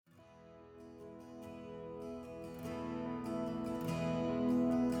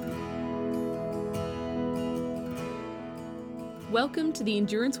Welcome to the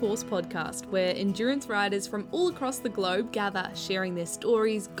Endurance Horse Podcast, where endurance riders from all across the globe gather, sharing their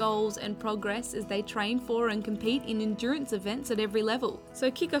stories, goals, and progress as they train for and compete in endurance events at every level.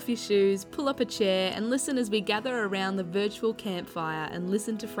 So kick off your shoes, pull up a chair, and listen as we gather around the virtual campfire and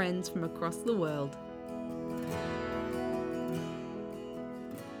listen to friends from across the world.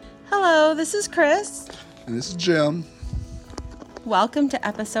 Hello, this is Chris. And this is Jim. Welcome to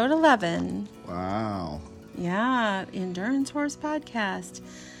episode 11. Wow. Yeah, Endurance Horse Podcast.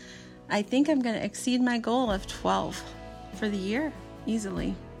 I think I'm going to exceed my goal of 12 for the year,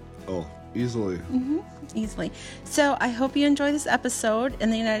 easily. Oh, easily. Easily. So I hope you enjoy this episode. In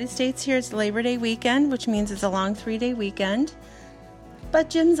the United States here, it's Labor Day weekend, which means it's a long 3-day weekend. But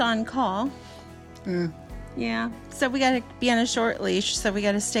Jim's on call. Yeah. So we got to be on a short leash, so we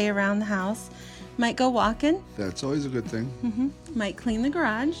got to stay around the house. Might go walking. That's always a good thing. Might clean the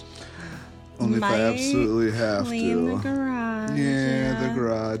garage. Only if I absolutely have clean to. the garage. Yeah, the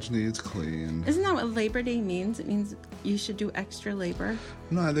garage needs clean. Isn't that what Labor Day means? It means you should do extra labor.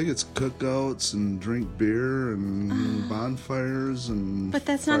 No, I think it's cookouts and drink beer and bonfires and But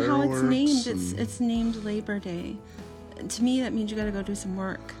that's not how it's named. and- It's named Labor Day. To me, that means you got to go do some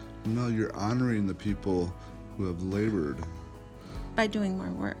work No, you're honoring the people who have labored. by doing more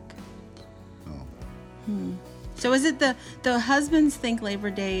work. Oh. So is it the husbands think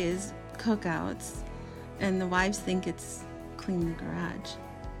Labor Day is cookouts, and the wives think it's clean the garage?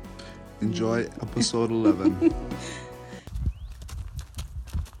 Enjoy episode 11.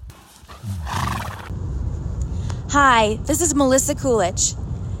 Hi, this is Melissa Coolidge.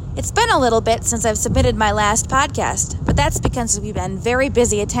 It's been a little bit since I've submitted my last podcast, but that's because we've been very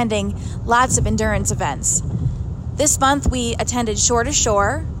busy attending lots of endurance events. This month we attended Shore to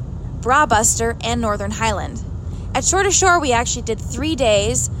Shore, Brabusser, and Northern Highland. At Shore to Shore we actually did 3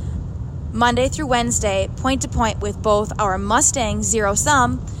 days, Monday through Wednesday, point to point with both our Mustang Zero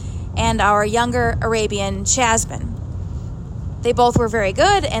Sum and our younger Arabian Chasmin. They both were very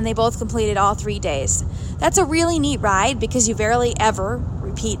good, and they both completed all 3 days. That's a really neat ride because you barely ever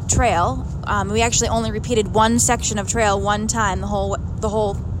repeat trail. We actually only repeated one section of trail one time the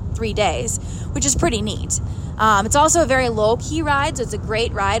whole 3 days, which is pretty neat. It's also a very low-key ride, so it's a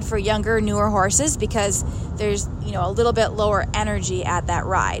great ride for younger, newer horses because there's a little bit lower energy at that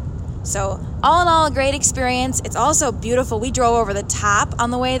ride. So all in all, a great experience. It's also beautiful. We drove over the top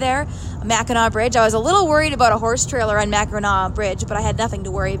on the way there, Mackinac Bridge. I was a little worried about a horse trailer on Mackinac Bridge, but I had nothing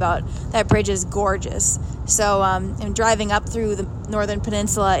to worry about. That bridge is gorgeous. So and driving up through the Northern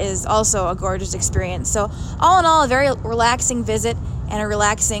Peninsula is also a gorgeous experience. So all in all, a very relaxing visit and a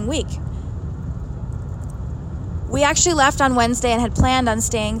relaxing week. We actually left on Wednesday and had planned on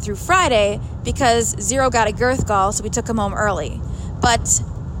staying through Friday because Zero got a girth gall, so we took him home early. But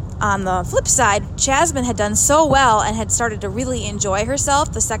on the flip side, Chasmin had done so well and had started to really enjoy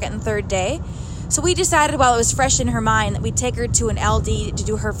herself the second and third day. So we decided while it was fresh in her mind that we'd take her to an LD to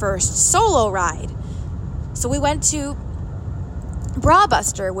do her first solo ride. So we went to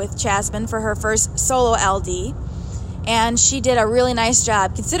Brabusser with Chasmin for her first solo LD. And she did a really nice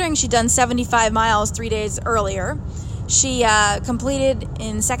job. Considering she'd done 75 miles 3 days earlier, she completed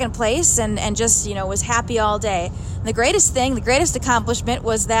in second place and just, was happy all day. And the greatest accomplishment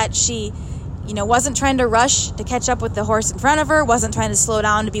was that she, wasn't trying to rush to catch up with the horse in front of her, wasn't trying to slow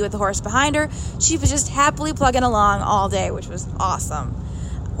down to be with the horse behind her. She was just happily plugging along all day, which was awesome.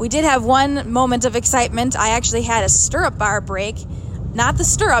 We did have one moment of excitement. I actually had a stirrup bar break, not the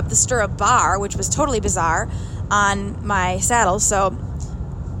stirrup bar, which was totally bizarre, on my saddle. So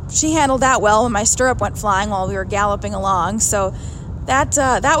she handled that well when my stirrup went flying while we were galloping along. So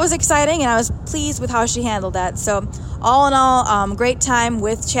that was exciting, and I was pleased with how she handled that. So all in all, great time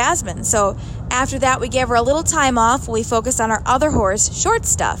with Chasmin. So after that, we gave her a little time off while we focused on our other horse, Short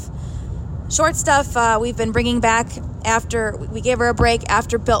Stuff. Short Stuff we've been bringing back after we gave her a break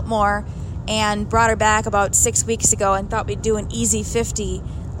after Biltmore and brought her back about 6 weeks ago and thought we'd do an easy 50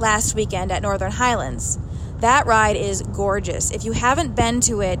 last weekend at Northern Highlands. That ride is gorgeous. If you haven't been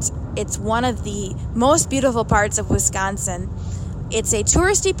to it, it's one of the most beautiful parts of Wisconsin. It's a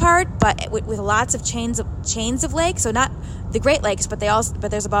touristy part, but with lots of chains of lakes. So not the Great Lakes, but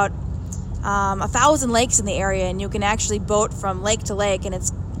there's about 1,000 lakes in the area, and you can actually boat from lake to lake, and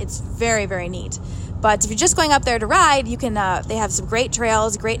it's very, very neat. But if you're just going up there to ride, you can. They have some great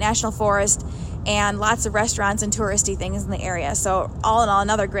trails, great national forest, and lots of restaurants and touristy things in the area. So all in all,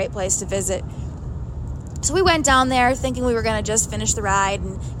 another great place to visit. So we went down there thinking we were going to just finish the ride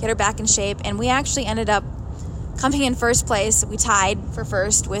and get her back in shape, and we actually ended up coming in first place. We tied for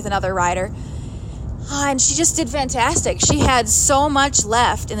first with another rider, and she just did fantastic. She had so much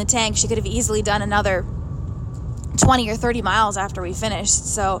left in the tank. She could have easily done another 20 or 30 miles after we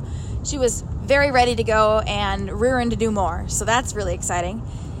finished. So she was very ready to go and rearing to do more. So that's really exciting.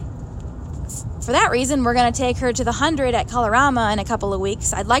 For that reason, we're going to take her to the 100 at Colorama in a couple of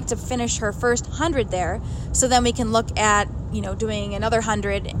weeks. I'd like to finish her first 100 there, so then we can look at, doing another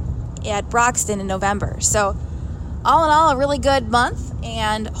 100 at Broxton in November. So all in all, a really good month,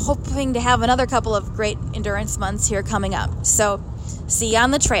 and hoping to have another couple of great endurance months here coming up. So see you on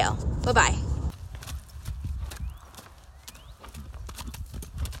the trail. Bye-bye.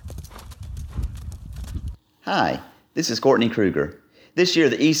 Hi, this is Courtney Kruger. This year,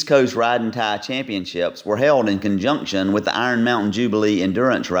 the East Coast Ride and Tie Championships were held in conjunction with the Iron Mountain Jubilee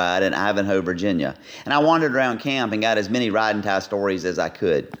Endurance Ride in Ivanhoe, Virginia. And I wandered around camp and got as many ride and tie stories as I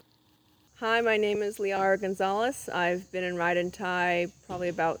could. Hi, my name is Liara Gonzalez. I've been in Ride and Tie probably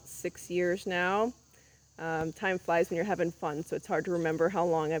about 6 years now. Time flies when you're having fun, so it's hard to remember how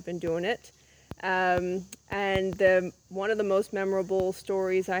long I've been doing it. And one of the most memorable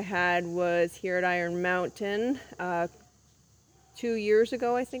stories I had was here at Iron Mountain 2 years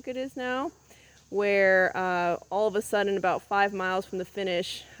ago, I think it is now, where all of a sudden, about 5 miles from the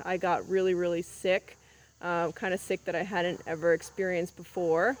finish, I got really, really sick, kind of sick that I hadn't ever experienced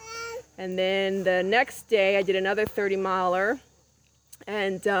before. And then the next day, I did another 30-miler,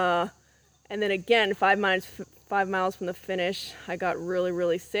 and then again, 5 miles from the finish, I got really,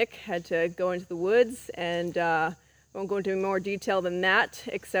 really sick, had to go into the woods, and I won't go into more detail than that,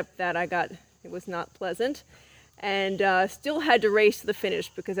 except that it was not pleasant. And still had to race to the finish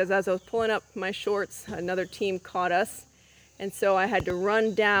because as I was pulling up my shorts, another team caught us. And so I had to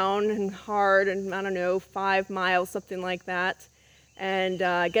run down and hard, and 5 miles, something like that. And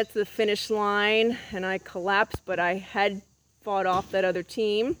get to the finish line, and I collapsed, but I had fought off that other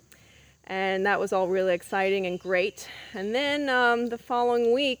team. And that was all really exciting and great. And then the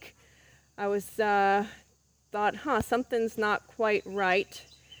following week, I was thought, something's not quite right.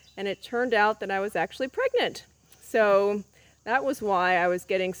 And it turned out that I was actually pregnant. So that was why I was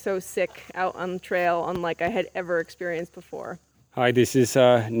getting so sick out on the trail, unlike I had ever experienced before. Hi, this is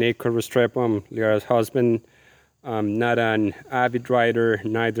Nate Restrepo. I'm Liara's husband. I'm not an avid rider,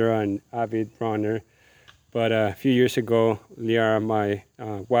 neither an avid runner. But a few years ago, Liara, my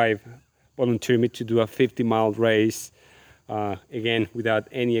wife, volunteered me to do a 50-mile race, again, without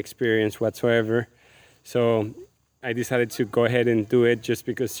any experience whatsoever. So I decided to go ahead and do it just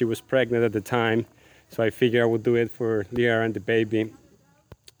because she was pregnant at the time. So I figured I would do it for Liara and the baby.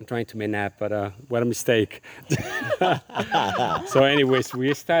 I'm trying to make nap, but what a mistake. So anyways,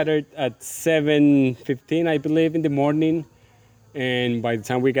 we started at 7:15, I believe, in the morning. And by the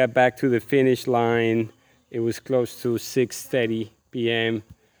time we got back to the finish line, it was close to 6:30 p.m.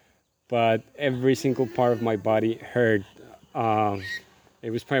 But every single part of my body hurt. It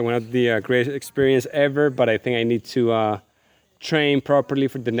was probably one of the greatest experiences ever, but I think I need to train properly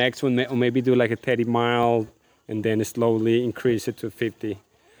for the next one, or maybe do like a 30-mile and then slowly increase it to 50.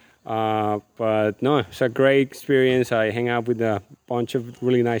 But no, it's a great experience. I hang out with a bunch of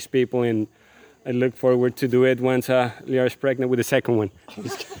really nice people, and I look forward to do it once Liara's pregnant with the second one.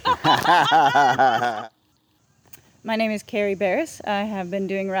 My name is Carrie Barris. I have been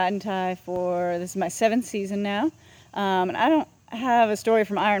doing Ride and Tie this is my 7th season now. And I don't have a story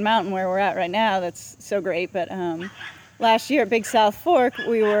from Iron Mountain where we're at right now that's so great, but last year at Big South Fork,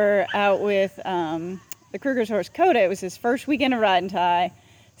 we were out with the Kruger's horse Coda. It was his first weekend of Ride and Tie.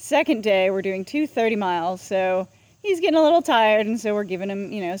 Second day, we're doing 2 miles, so he's getting a little tired, and so we're giving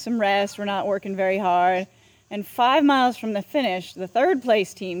him, some rest. We're not working very hard. And 5 miles from the finish, the third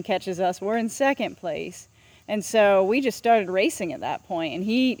place team catches us. We're in second place. And so we just started racing at that point, and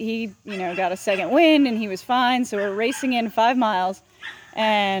he got a second win, and he was fine. So we're racing in 5 miles,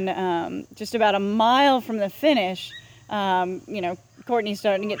 and just about a mile from the finish, Courtney's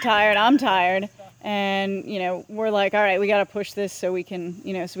starting to get tired. I'm tired, and we're like, all right, we got to push this so we can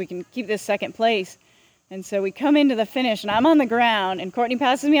keep this second place. And so we come into the finish, and I'm on the ground, and Courtney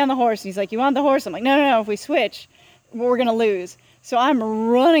passes me on the horse, and he's like, you want the horse? I'm like, no, if we switch, we're going to lose. So I'm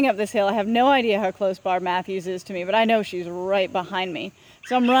running up this hill. I have no idea how close Barb Matthews is to me, but I know she's right behind me.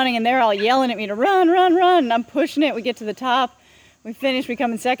 So I'm running, and they're all yelling at me to run, and I'm pushing it. We get to the top. We finish. We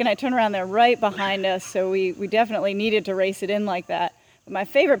come in second. I turn around. They're right behind us, so we definitely needed to race it in like that. But my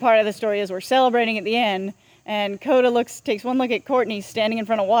favorite part of the story is we're celebrating at the end, and Coda takes one look at Courtney standing in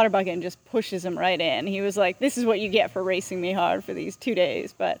front of water bucket and just pushes him right in. He was like, this is what you get for racing me hard for these 2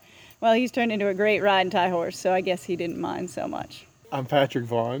 days. But, well, he's turned into a great ride and tie horse, so I guess he didn't mind so much. I'm Patrick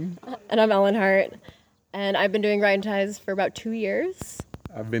Vaughn. And I'm Ellen Hart. And I've been doing Ride and Ties for about 2 years.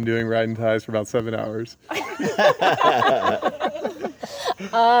 I've been doing riding ties for about 7 hours.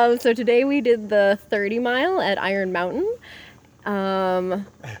 So today we did the 30 mile at Iron Mountain.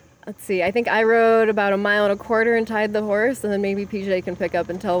 Let's see, I think I rode about 1.25 miles and tied the horse, and then maybe PJ can pick up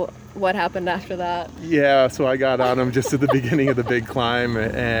and tell what happened after that. Yeah, so I got on him just at the beginning of the big climb,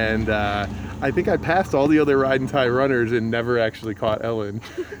 and I think I passed all the other ride and tie runners and never actually caught Ellen.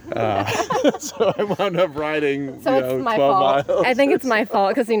 So I wound up riding, so it's my 12 fault. miles. I think it's my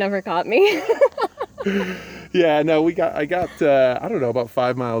fault because he never caught me. Yeah, no, I got I don't know, about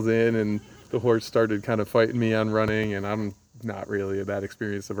 5 miles in, and the horse started kind of fighting me on running, and I'm not really that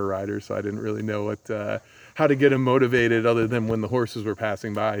experienced of a rider, so I didn't really know how to get him motivated other than when the horses were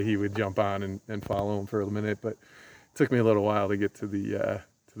passing by, he would jump on and follow him for a minute, but it took me a little while to get to the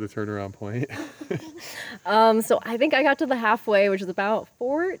turnaround point. So I think I got to the halfway, which is about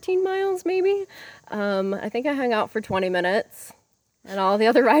 14 miles maybe. I think I hung out for 20 minutes, and all the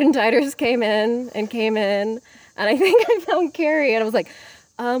other ride and tiders came in, and I think I found Carrie, and I was like,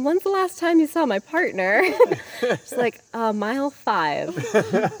 when's the last time you saw my partner? She's like, mile 5.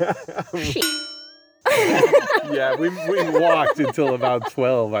 Yeah, we walked until about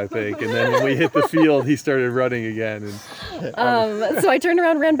 12, I think, and then when we hit the field, he started running again. And so I turned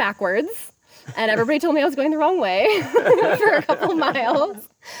around and ran backwards, and everybody told me I was going the wrong way for a couple miles,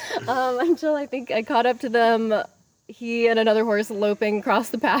 until I think I caught up to them, he and another horse loping across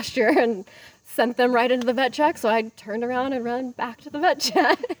the pasture, and sent them right into the vet check, so I turned around and ran back to the vet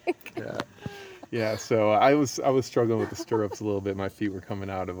check. Yeah, so I was struggling with the stirrups a little bit. My feet were coming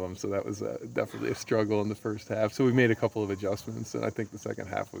out of them, so that was definitely a struggle in the first half. So we made a couple of adjustments, and I think the second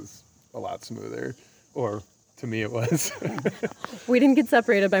half was a lot smoother, or to me it was. We didn't get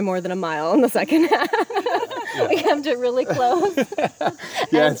separated by more than 1 mile in the second half. Yeah. We kept it really close.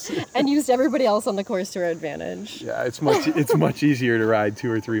 Yes. and used everybody else on the course to our advantage. Yeah, it's much easier to ride 2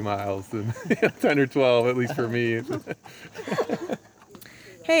 or 3 miles than 10 or 12, at least for me.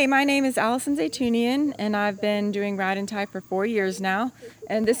 Hey, my name is Allison Zaytunian, and I've been doing Ride and Tie for 4 years now.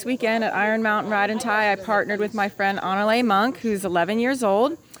 And this weekend at Iron Mountain Ride and Tie, I partnered with my friend Annalay Monk, who's 11 years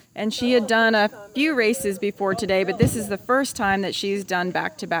old. And she had done a few races before today, but this is the first time that she's done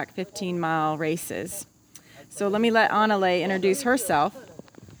back-to-back 15-mile races. So let me let Annalay introduce herself.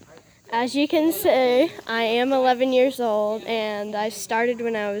 As you can see, I am 11 years old, and I started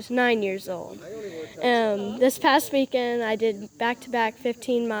when I was 9 years old. This past weekend, I did back-to-back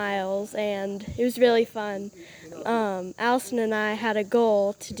 15 miles, and it was really fun. Allison and I had a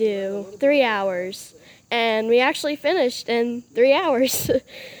goal to do 3 hours, and we actually finished in 3 hours.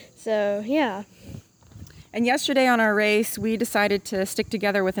 So, yeah. And yesterday on our race, we decided to stick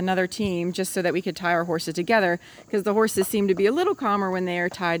together with another team just so that we could tie our horses together, because the horses seem to be a little calmer when they are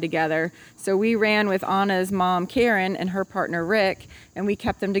tied together. So we ran with Anna's mom, Karen, and her partner, Rick, and we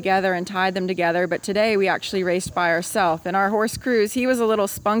kept them together and tied them together. But today we actually raced by ourselves. And our horse Cruz, he was a little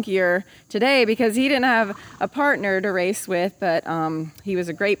spunkier today because he didn't have a partner to race with, but he was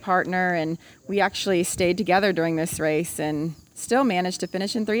a great partner, and we actually stayed together during this race and still managed to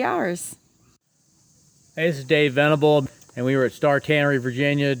finish in 3 hours. Hey, this is Dave Venable, and we were at Star Tannery,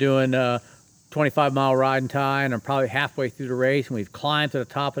 Virginia, doing a 25-mile ride and tie, and I'm probably halfway through the race, and we've climbed to the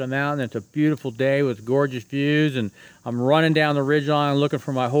top of the mountain. It's a beautiful day with gorgeous views, and I'm running down the ridgeline looking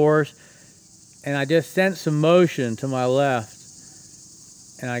for my horse, and I just sense some motion to my left,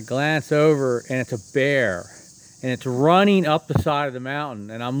 and I glance over, and it's a bear, and it's running up the side of the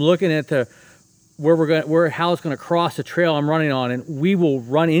mountain, and I'm looking at how it's going to cross the trail I'm running on, and we will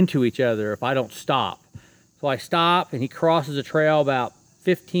run into each other if I don't stop. So I stop, and he crosses the trail about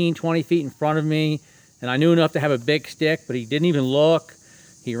 15, 20 feet in front of me, and I knew enough to have a big stick, but he didn't even look.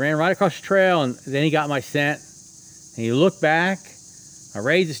 He ran right across the trail, and then he got my scent, and he looked back. I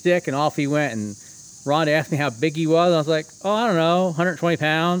raised the stick, and off he went, and Rhonda asked me how big he was, and I was like, oh, I don't know, 120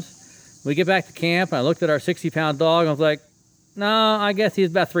 pounds. We get back to camp, and I looked at our 60-pound dog, and I was like, no, I guess he's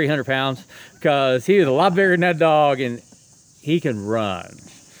about 300 pounds, because he was a lot bigger than that dog, and he can run.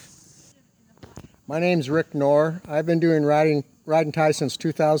 My name's Rick Knorr. I've been doing ride and tie since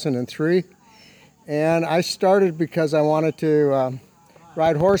 2003, and I started because I wanted to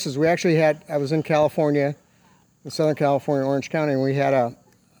ride horses. I was in California, in Southern California, Orange County, and we had a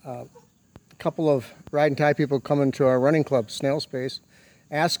couple of ride and tie people come into our running club, Snail Space,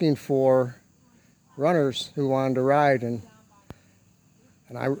 asking for runners who wanted to ride, and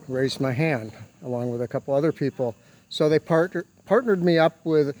I raised my hand along with a couple other people. So they partnered me up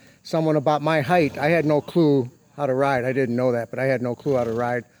with someone about my height. I had no clue how to ride. I didn't know that, but I had no clue how to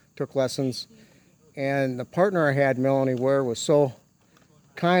ride. Took lessons. And the partner I had, Melanie Ware, was so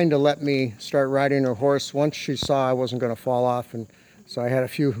kind to let me start riding her horse once she saw I wasn't going to fall off. And so I had a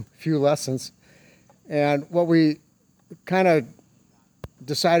few lessons. And what we kind of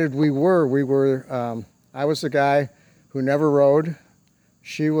decided we were I was the guy who never rode.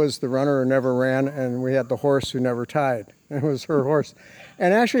 She was the runner who never ran, and we had the horse who never tied. It was her horse.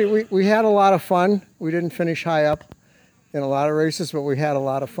 And actually, we had a lot of fun. We didn't finish high up in a lot of races, but we had a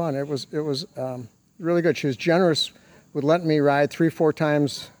lot of fun. It was really good. She was generous, would let me ride 3-4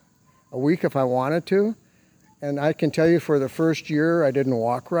 times a week if I wanted to. And I can tell you for the first year, I didn't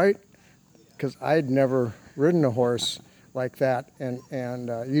walk right because I'd never ridden a horse like that. And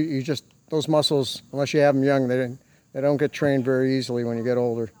you just, those muscles, unless you have them young, they don't get trained very easily when you get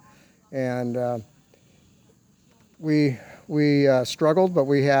older. And we struggled, but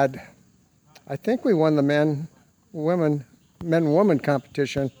we had, I think we won the men and women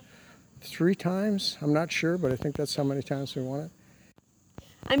competition 3 times. I'm not sure, but I think that's how many times we won it.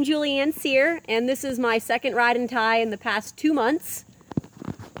 I'm Julianne Sear, and this is my second ride and tie in the past 2 months.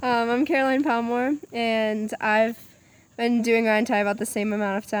 I'm Caroline Palmore, and I've been doing ride and tie about the same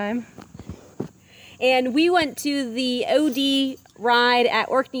amount of time. And we went to the OD ride at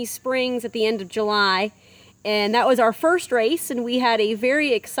Orkney Springs at the end of July, and that was our first race, and we had a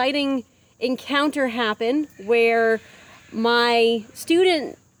very exciting encounter happen where my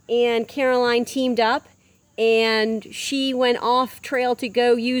student and Caroline teamed up, and she went off trail to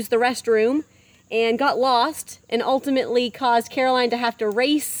go use the restroom and got lost, and ultimately caused Caroline to have to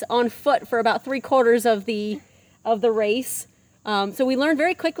race on foot for about 3/4 of the race. So we learned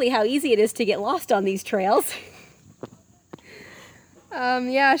very quickly how easy it is to get lost on these trails.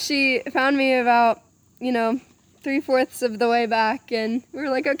 Yeah, she found me about, 3/4 of the way back, and we were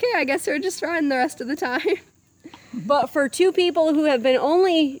like, okay, I guess we're just riding the rest of the time. But for 2 people who have been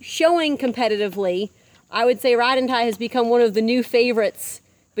only showing competitively, I would say Ride and Tie has become one of the new favorites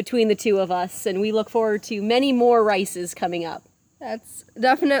between the 2 of us, and we look forward to many more races coming up. That's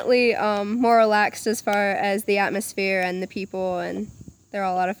definitely more relaxed as far as the atmosphere and the people, and they're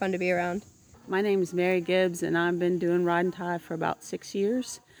all a lot of fun to be around. My name is Mary Gibbs, and I've been doing Ride and Tie for about 6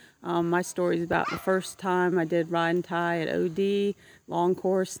 years. My story is about the first time I did Ride and Tie at OD, long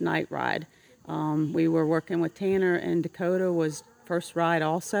course, night ride. We were working with Tanner, and Dakota was first ride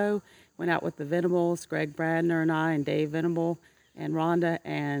also. Went out with the Venables, Greg Bradner and I, and Dave Venable and Rhonda,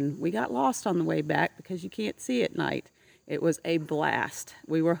 and we got lost on the way back because you can't see at night. It was a blast.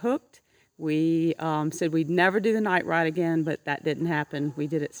 We were hooked. We said we'd never do the night ride again, but that didn't happen. We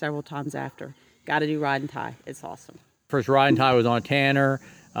did it several times after. Got to do Ride and Tie. It's awesome. First Ride and Tie was on Tanner,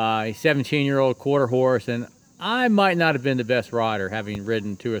 a 17-year-old quarter horse, and I might not have been the best rider, having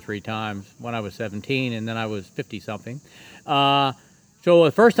ridden 2 or 3 times when I was 17, and then I was 50-something. So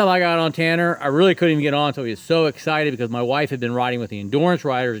the first time I got on Tanner, I really couldn't even get on, so he was so excited because my wife had been riding with the endurance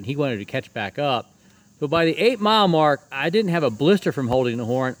riders, and he wanted to catch back up. So by the 8-mile mark, I didn't have a blister from holding the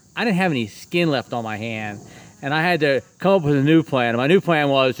horn. I didn't have any skin left on my hand, and I had to come up with a new plan. My new plan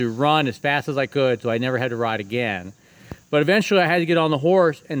was to run as fast as I could so I never had to ride again. But eventually I had to get on the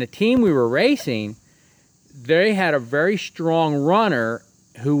horse, and the team we were racing, they had a very strong runner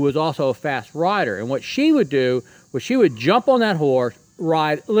who was also a fast rider. And what she would do was she would jump on that horse,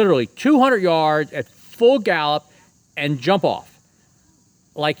 ride literally 200 yards at full gallop, and jump off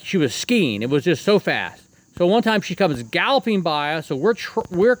like she was skiing. It was just so fast. So one time she comes galloping by us, so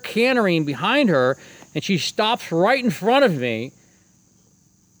we're cantering behind her, and she stops right in front of me,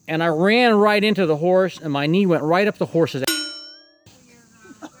 and I ran right into the horse, and my knee went right up the horse's ass.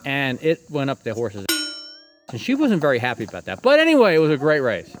 And it went up the horse's ass. And she wasn't very happy about that. But anyway, it was a great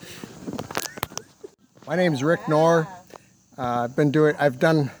race. My name's Rick Knorr. I've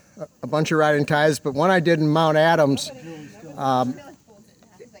done a bunch of riding ties, but one I did in Mount Adams.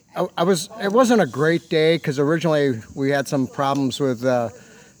 It wasn't a great day because originally we had some problems with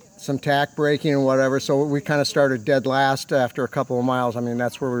some tack braking and whatever, so we kind of started dead last after a couple of miles. I mean,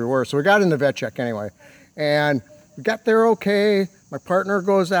 that's where we were. So we got in the vet check anyway. And we got there okay. My partner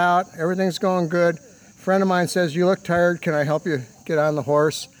goes out. Everything's going good. A friend of mine says, "You look tired. Can I help you get on the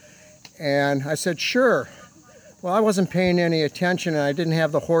horse?" And I said, "Sure." Well, I wasn't paying any attention, and I didn't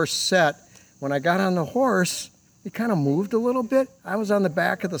have the horse set. When I got on the horse, he kind of moved a little bit. I was on the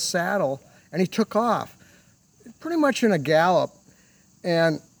back of the saddle, and he took off, pretty much in a gallop.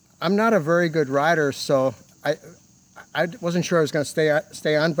 And I'm not a very good rider, so I wasn't sure I was going to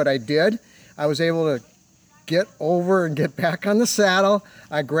stay on, but I did. I was able to get over and get back on the saddle.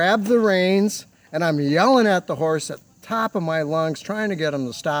 I grabbed the reins, and I'm yelling at the horse at the top of my lungs, trying to get him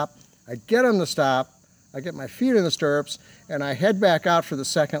to stop. I get him to stop. I get my feet in the stirrups, and I head back out for the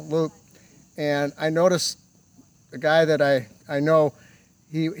second loop. And I noticed the guy that I know,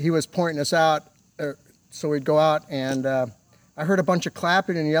 he was pointing us out, so we'd go out, and I I heard a bunch of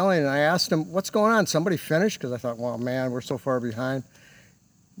clapping and yelling, and I asked him, what's going on? Somebody finished? Because I thought, well, man, we're so far behind.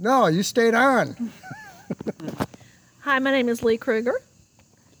 No, you stayed on. Hi, my name is Lee Kruger,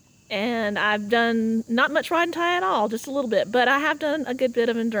 and I've done not much riding tie at all, just a little bit, but I have done a good bit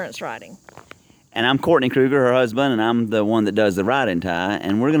of endurance riding. And I'm Courtney Kruger, her husband, and I'm the one that does the riding tie.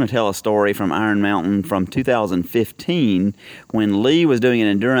 And we're going to tell a story from Iron Mountain from 2015 when Lee was doing an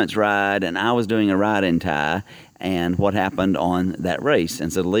endurance ride and I was doing a riding tie, and what happened on that race.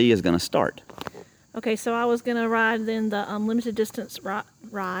 And so Lee is going to start. Okay, so I was going to ride in the limited distance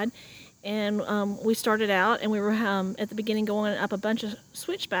ride, and we started out, and we were at the beginning going up a bunch of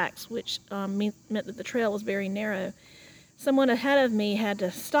switchbacks, which meant that the trail was very narrow. Someone ahead of me had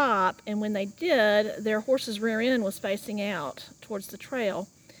to stop, and when they did, their horse's rear end was facing out towards the trail.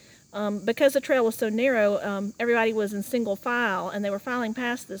 Because the trail was so narrow, everybody was in single file, and they were filing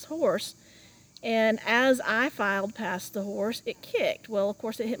past this horse. And as I filed past the horse, it kicked. Well, of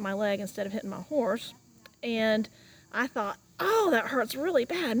course, it hit my leg instead of hitting my horse. And I thought, oh, that hurts really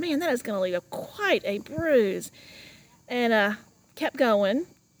bad. Man, that is going to leave quite a bruise. And kept going,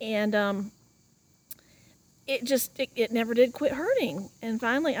 and it never did quit hurting. And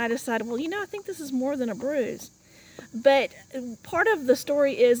finally I decided, well, I think this is more than a bruise. But part of the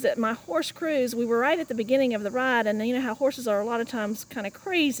story is that my horse Cruz, we were right at the beginning of the ride, and you know how horses are a lot of times kind of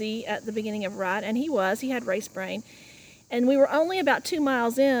crazy at the beginning of a ride, and he had race brain. And we were only about 2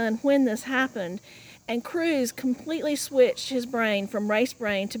 miles in when this happened. And Cruz completely switched his brain from race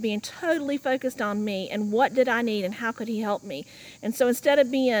brain to being totally focused on me and what did I need and how could he help me. And so instead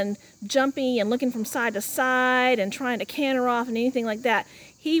of being jumpy and looking from side to side and trying to canter off and anything like that,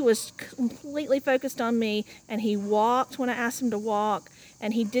 he was completely focused on me, and he walked when I asked him to walk,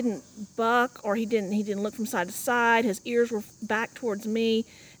 and he didn't buck or he didn't look from side to side. His ears were back towards me,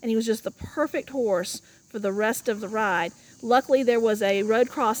 and he was just the perfect horse for the rest of the ride. Luckily, there was a road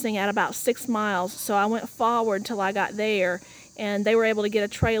crossing at about 6 miles, so I went forward till I got there, and they were able to get a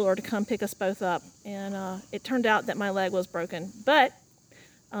trailer to come pick us both up. And it turned out that my leg was broken, but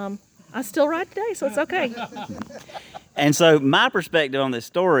I still ride today, so it's okay. And so my perspective on this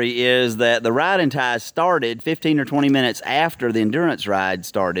story is that the riding tie started 15 or 20 minutes after the endurance ride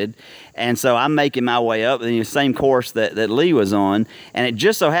started. And so I'm making my way up the same course that Lee was on. And it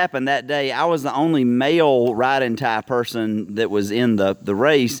just so happened that day I was the only male riding tie person that was in the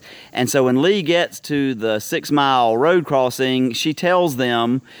race. And so when Lee gets to the 6 mile road crossing, she tells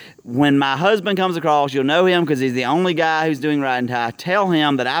them, when my husband comes across, you'll know him because he's the only guy who's doing riding tie. Tell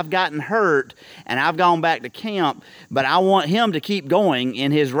him that I've gotten hurt and I've gone back to camp, but I want him to keep going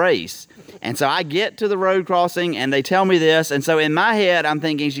in his race. And so I get to the road crossing and they tell me this. And so in my head, I'm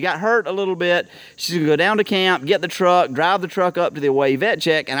thinking she got hurt a little bit. She's going to go down to camp, get the truck, drive the truck up to the away vet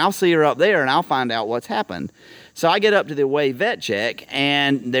check, and I'll see her up there and I'll find out what's happened. So I get up to the away vet check,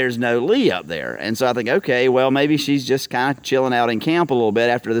 and there's no Lee up there. And so I think, okay, well, maybe she's just kind of chilling out in camp a little bit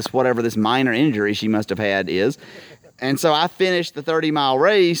after this, whatever this minor injury she must have had is. And so I finished the 30-mile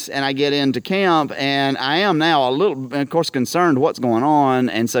race, and I get into camp, and I am now a little, of course, concerned what's going on.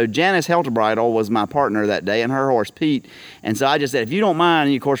 And so Janice Helterbridle was my partner that day, and her horse, Pete. And so I just said, if you don't mind,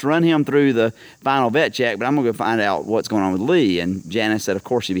 and you, of course, run him through the final vet check, but I'm going to go find out what's going on with Lee. And Janice said, of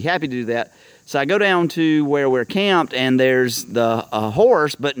course, she'd be happy to do that. So I go down to where we're camped, and there's the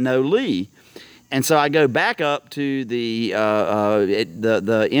horse, but no Lee. And so I go back up to the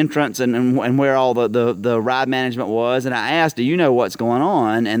entrance and where all the ride management was, and I asked, do you know what's going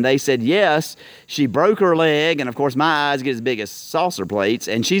on? And they said, yes, she broke her leg, and of course my eyes get as big as saucer plates,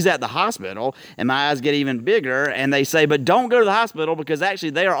 and she's at the hospital, and my eyes get even bigger, and they say, but don't go to the hospital because actually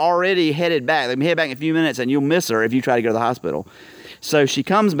they are already headed back. They'll be headed back in a few minutes, and you'll miss her if you try to go to the hospital. So she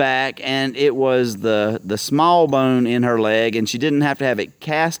comes back, and it was the small bone in her leg, and she didn't have to have it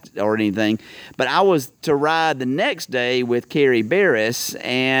cast or anything. But I was to ride the next day with Carrie Barris,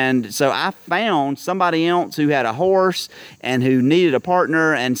 and so I found somebody else who had a horse and who needed a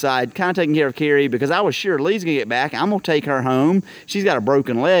partner, and so I'd kind of taken care of Carrie because I was sure Lee's going to get back. I'm going to take her home. She's got a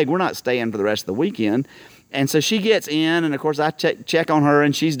broken leg. We're not staying for the rest of the weekend. And so she gets in, and of course I check on her,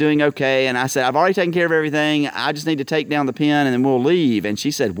 and she's doing okay. And I said, I've already taken care of everything. I just need to take down the pen, and then we'll leave. And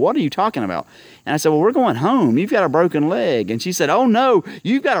she said, what are you talking about? And I said, well, we're going home. You've got a broken leg. And she said, oh, no,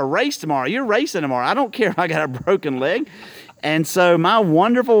 you've got a race tomorrow. You're racing tomorrow. I don't care if I got a broken leg. And so my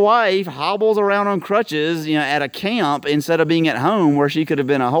wonderful wife hobbles around on crutches, at a camp instead of being at home where she could have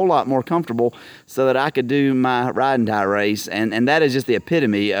been a whole lot more comfortable so that I could do my riding tie race. And that is just the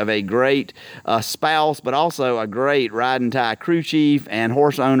epitome of a great spouse, but also a great riding tie crew chief and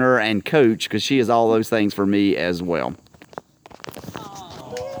horse owner and coach, because she is all those things for me as well.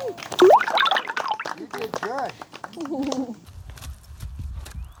 You did good.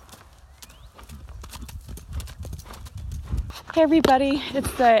 Hey everybody, it's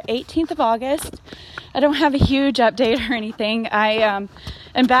the 18th of August. I don't have a huge update or anything. I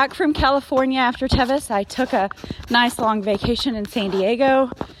am back from California after Tevis. I took a nice long vacation in San Diego.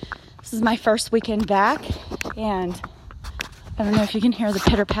 This is my first weekend back, and I don't know if you can hear the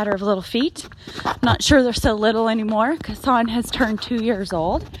pitter patter of little feet. I'm not sure they're so little anymore. Kassan has turned 2 years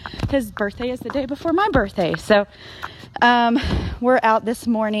old. His birthday is the day before my birthday. So we're out this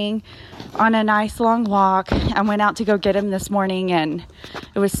morning on a nice long walk. I went out to go get him this morning, and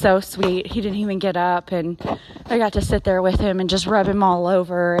it was so sweet. He didn't even get up, and I got to sit there with him and just rub him all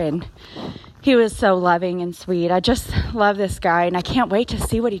over, and he was so loving and sweet. I just love this guy, and I can't wait to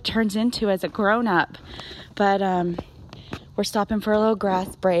see what he turns into as a grown-up. But we're stopping for a little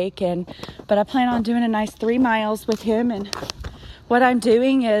grass break, but I plan on doing a nice 3 miles with him. And what I'm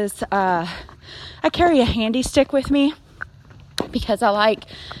doing is I carry a handy stick with me because I like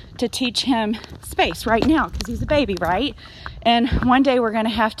to teach him space right now because he's a baby, right? And one day we're going to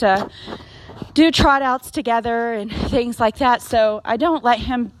have to do trot outs together and things like that. So I don't let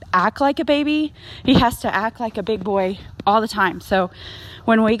him act like a baby. He has to act like a big boy all the time. So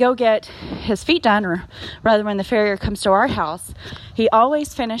when we go get his feet done, or rather when the farrier comes to our house, he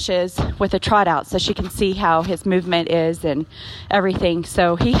always finishes with a trot out so she can see how his movement is and everything.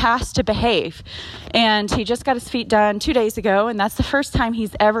 So he has to behave. And he just got his feet done 2 days ago, and that's the first time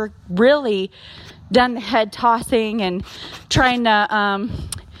he's ever really done the head tossing and trying to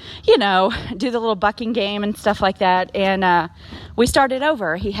do the little bucking game and stuff like that. And we started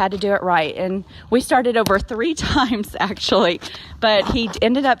over. He had to do it right. And we started over 3 times, actually. But he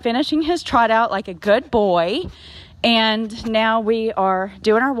ended up finishing his trot out like a good boy. And now we are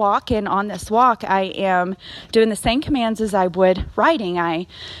doing our walk. And on this walk, I am doing the same commands as I would riding. I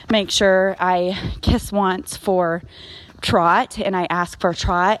make sure I kiss once for trot, and I ask for a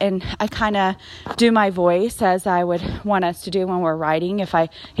trot, and I kind of do my voice as I would want us to do when we're riding. If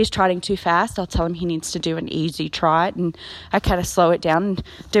he's trotting too fast, I'll tell him he needs to do an easy trot, and I kind of slow it down and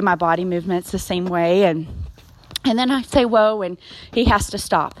do my body movements the same way, and then I say whoa, and he has to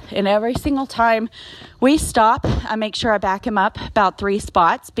stop. And every single time we stop, I make sure I back him up about 3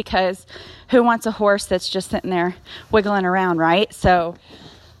 spots, because who wants a horse that's just sitting there wiggling around, right? So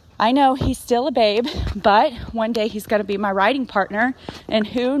I know he's still a babe, but one day he's going to be my riding partner, and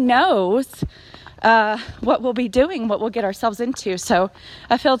who knows what we'll be doing, what we'll get ourselves into. So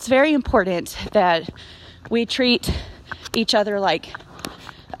I feel it's very important that we treat each other like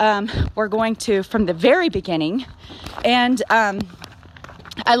we're going to from the very beginning. And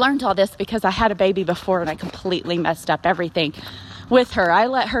I learned all this because I had a baby before, and I completely messed up everything with her. I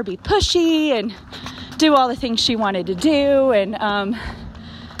let her be pushy and do all the things she wanted to do, and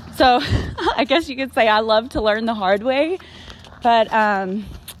so I guess you could say I love to learn the hard way. But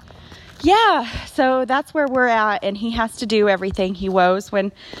so that's where we're at, and he has to do everything. He whoas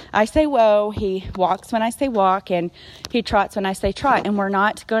when I say whoa, he walks when I say walk, and he trots when I say trot. And we're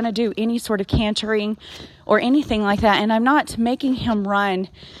not going to do any sort of cantering or anything like that. And I'm not making him run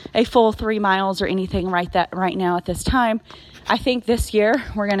a full 3 miles or anything right now at this time. I think this year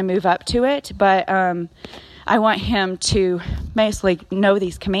we're going to move up to it, but I want him to basically know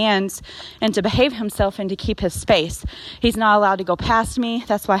these commands and to behave himself and to keep his space. He's not allowed to go past me.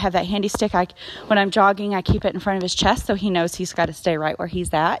 That's why I have that handy stick. When I'm jogging, I keep it in front of his chest so he knows he's got to stay right where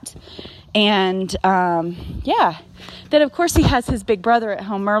he's at. And then of course he has his big brother at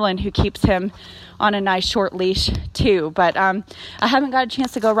home, Merlin, who keeps him on a nice short leash too. But I haven't got a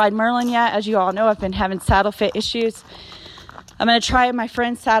chance to go ride Merlin yet. As you all know, I've been having saddle fit issues. I'm going to try my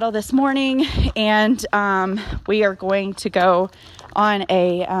friend's saddle this morning, and we are going to go on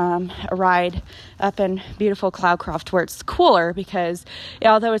a ride up in beautiful Cloudcroft where it's cooler, because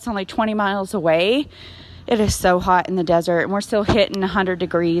although it's only 20 miles away, it is so hot in the desert, and we're still hitting 100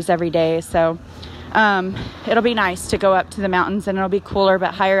 degrees every day. So it'll be nice to go up to the mountains, and it'll be cooler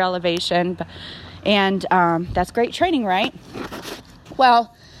but higher elevation, and that's great training, right?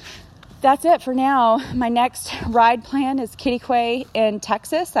 Well, that's it for now. My next ride plan is Kittiquay in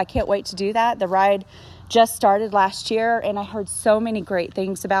Texas. I can't wait to do that. The ride just started last year, and I heard so many great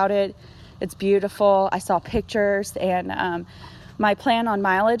things about it. It's beautiful. I saw pictures, and my plan on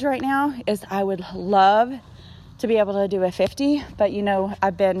mileage right now is I would love to be able to do a 50, but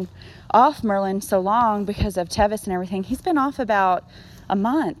I've been off Merlin so long because of Tevis and everything. He's been off about a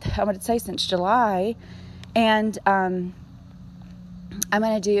month, I would say since July, and I'm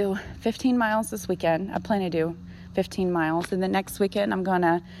going to do 15 miles this weekend. I plan to do 15 miles. And the next weekend, I'm going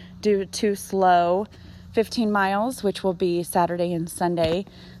to do 2 slow 15 miles, which will be Saturday and Sunday.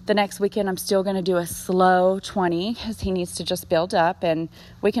 The next weekend, I'm still going to do a slow 20 because he needs to just build up. And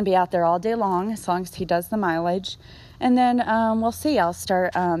we can be out there all day long as he does the mileage. And then we'll see. I'll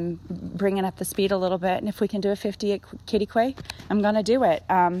start bringing up the speed a little bit. And if we can do a 50 at Kitty Quay, I'm going to do it.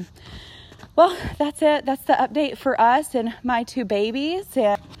 Well, that's it. That's the update for us and my 2 babies.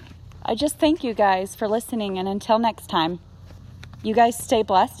 And I just thank you guys for listening. And until next time, you guys stay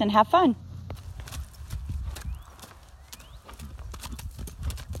blessed and have fun.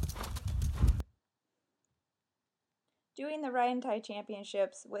 Doing the Ride and Tie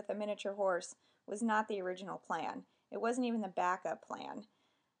Championships with a miniature horse was not the original plan. It wasn't even the backup plan.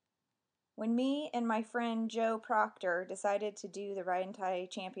 When me and my friend Joe Proctor decided to do the Ride and Tie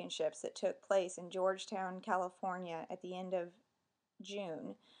Championships that took place in Georgetown, California at the end of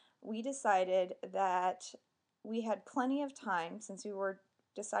June, we decided that we had plenty of time since we were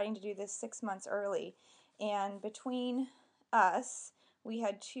deciding to do this 6 months early, and between us, we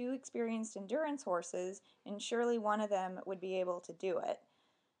had 2 experienced endurance horses, and surely one of them would be able to do it.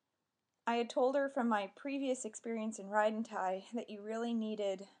 I had told her from my previous experience in Ride and Tie that you really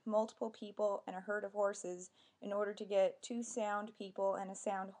needed multiple people and a herd of horses in order to get 2 sound people and a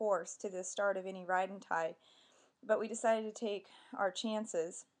sound horse to the start of any Ride and Tie, but we decided to take our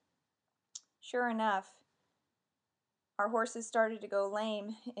chances. Sure enough, our horses started to go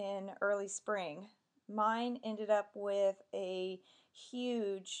lame in early spring. Mine ended up with a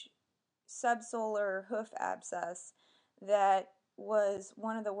huge subsolar hoof abscess that was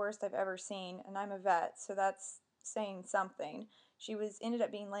one of the worst I've ever seen, and I'm a vet, so that's saying something. She ended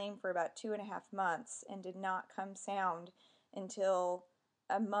up being lame for about 2.5 months and did not come sound until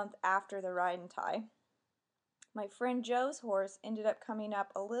a month after the Ride and Tie. My friend Joe's horse ended up coming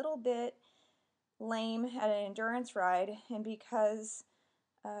up a little bit lame at an endurance ride, and because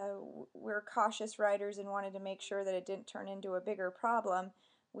we're cautious riders and wanted to make sure that it didn't turn into a bigger problem,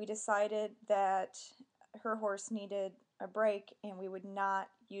 we decided that her horse needed a break and we would not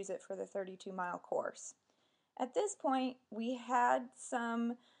use it for the 32-mile course. At this point, we had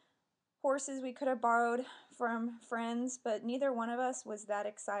some horses we could have borrowed from friends, but neither one of us was that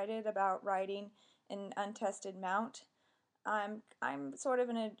excited about riding an untested mount. I'm sort of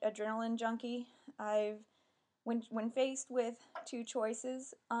an adrenaline junkie. When faced with 2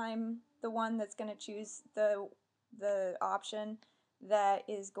 choices, I'm the one that's going to choose the option that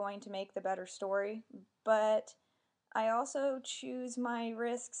is going to make the better story, but I also choose my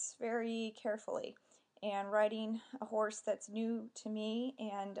risks very carefully, and riding a horse that's new to me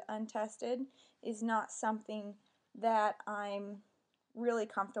and untested is not something that I'm really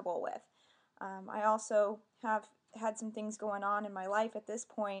comfortable with. I also have had some things going on in my life at this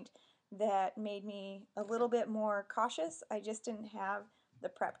point that made me a little bit more cautious. I just didn't have the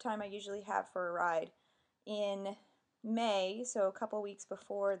prep time I usually have for a ride. In May, so a couple weeks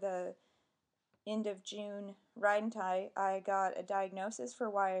before the end of June Ride and Tie, I got a diagnosis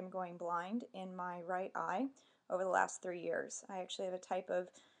for why I'm going blind in my right eye over the last 3 years. I actually have a type of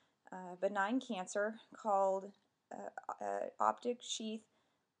benign cancer called optic sheath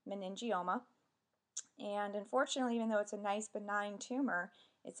meningioma, and unfortunately, even though it's a nice benign tumor,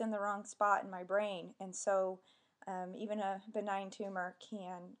 it's in the wrong spot in my brain, and so even a benign tumor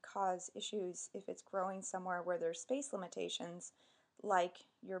can cause issues if it's growing somewhere where there's space limitations, like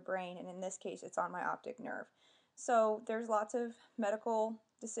your brain, and in this case, it's on my optic nerve. So there's lots of medical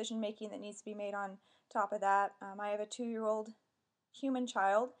decision making that needs to be made on top of that. I have a 2-year-old human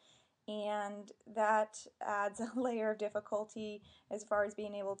child, and that adds a layer of difficulty as far as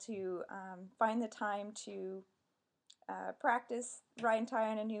being able to find the time to practice Ride and Tie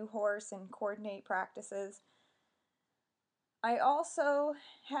on a new horse and coordinate practices. I also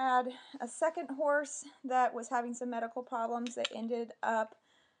had a second horse that was having some medical problems that ended up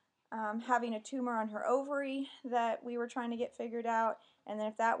having a tumor on her ovary that we were trying to get figured out. And then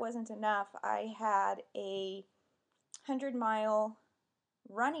if that wasn't enough, I had a 100-mile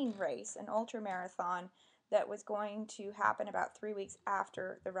running race, an ultramarathon, that was going to happen about 3 weeks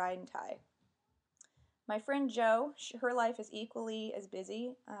after the Ride and Tie. My friend Jo, her life is equally as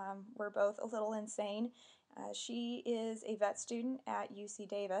busy. We're both a little insane. She is a vet student at UC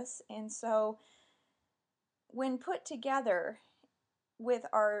Davis, and so when put together with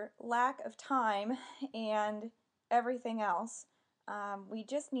our lack of time and everything else, we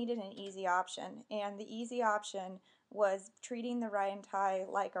just needed an easy option, and the easy option was treating the Ride and Tie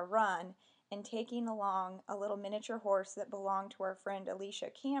like a run and taking along a little miniature horse that belonged to our friend Alicia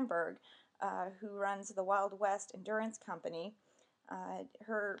Camberg, who runs the Wild West Endurance Company.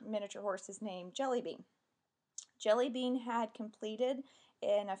 Her miniature horse is named Jellybean. Jellybean had completed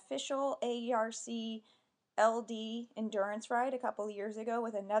an official AERC LD endurance ride a couple of years ago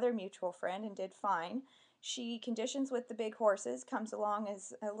with another mutual friend and did fine. She conditions with the big horses, comes along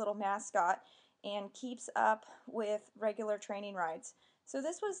as a little mascot, and keeps up with regular training rides. So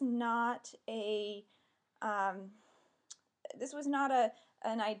this was not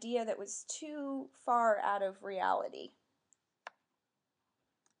an idea that was too far out of reality.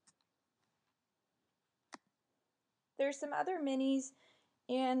 There's some other minis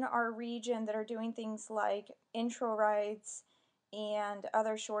in our region that are doing things like intro rides and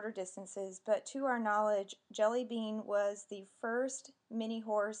other shorter distances, but to our knowledge, Jelly Bean was the first mini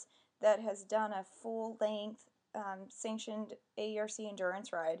horse that has done a full-length sanctioned AERC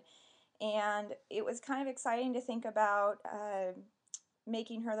endurance ride, and it was kind of exciting to think about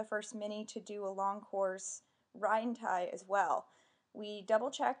making her the first mini to do a long course ride and tie as well. We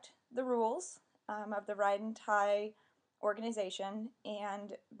double-checked the rules of the ride and tie organization,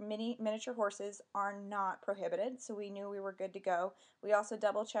 and miniature horses are not prohibited, so we knew we were good to go. We also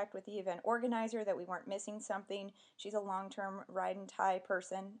double checked with the event organizer that we weren't missing something. She's a long-term ride and tie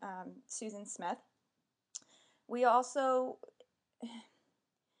person, Susan Smith. We also,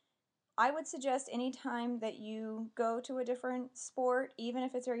 I would suggest anytime that you go to a different sport, even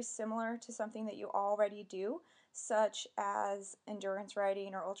if it's very similar to something that you already do, such as endurance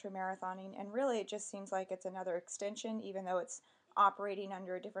riding or ultramarathoning, and really it just seems like it's another extension, even though it's operating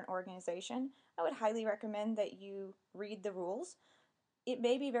under a different organization, I would highly recommend that you read the rules. It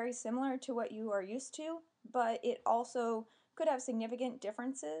may be very similar to what you are used to, but it also could have significant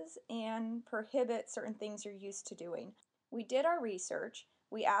differences and prohibit certain things you're used to doing. We did our research,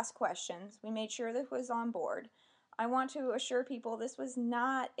 we asked questions, we made sure that it was on board. I want to assure people this was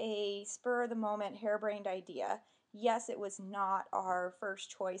not a spur-of-the-moment harebrained idea. Yes, it was not our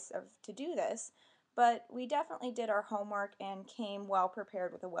first choice to do this, but we definitely did our homework and came well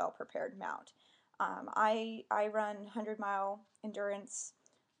prepared with a well-prepared mount. I run 100-mile endurance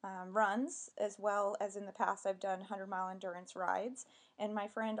runs, as well as in the past I've done 100-mile endurance rides, and my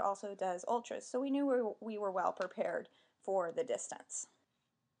friend also does ultras, so we knew we were well prepared for the distance.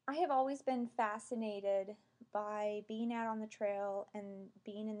 I have always been fascinated by being out on the trail and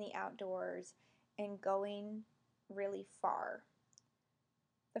being in the outdoors and going really far.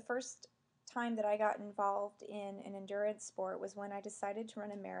 The first time that I got involved in an endurance sport was when I decided to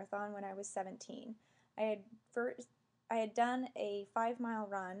run a marathon when I was 17. I had done a 5-mile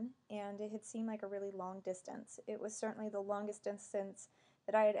run, and it had seemed like a really long distance. It was certainly the longest distance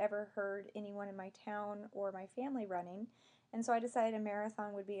that I had ever heard anyone in my town or my family running, and so I decided a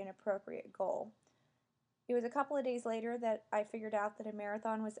marathon would be an appropriate goal. It was a couple of days later that I figured out that a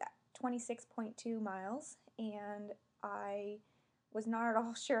marathon was 26.2 miles, and I was not at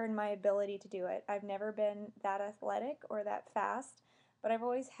all sure in my ability to do it. I've never been that athletic or that fast, but I've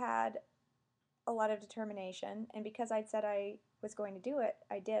always had a lot of determination, and because I'd said I was going to do it,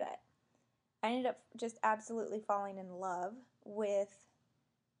 I did it. I ended up just absolutely falling in love with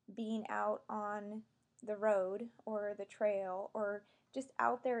being out on the road or the trail or just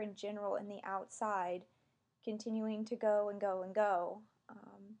out there in general in the outside, continuing to go and go and go.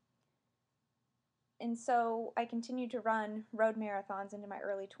 And so I continued to run road marathons into my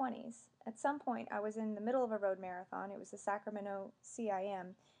early 20s. At some point, I was in the middle of a road marathon. It was the Sacramento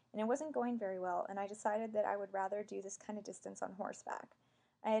CIM, and it wasn't going very well, and I decided that I would rather do this kind of distance on horseback.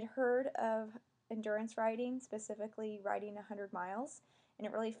 I had heard of endurance riding, specifically riding 100 miles, and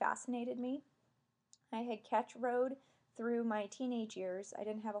it really fascinated me. I had catch rode through my teenage years. I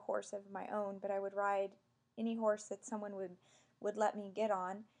didn't have a horse of my own, but I would ride any horse that someone would let me get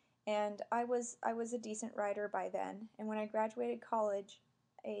on. And I was a decent rider by then. And when I graduated college,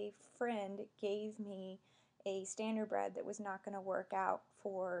 a friend gave me a standardbred that was not going to work out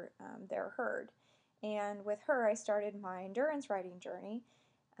for their herd. And with her, I started my endurance riding journey.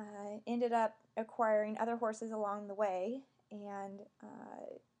 Ended up acquiring other horses along the way, and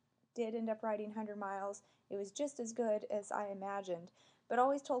did end up riding 100 miles. It was just as good as I imagined, but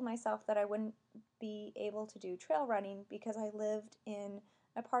always told myself that I wouldn't be able to do trail running because I lived in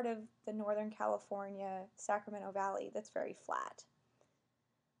a part of the Northern California, Sacramento Valley that's very flat.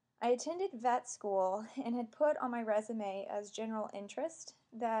 I attended vet school and had put on my resume as general interest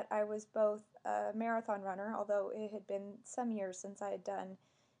that I was both a marathon runner, although it had been some years since I had done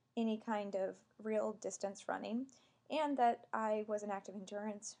any kind of real distance running, and that I was an active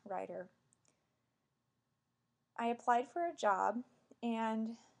endurance rider. I applied for a job,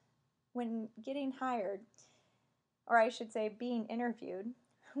 and when getting hired, or I should say being interviewed,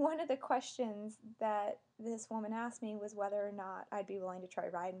 one of the questions that this woman asked me was whether or not I'd be willing to try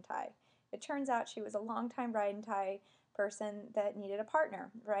ride and tie. It turns out she was a longtime ride and tie person that needed a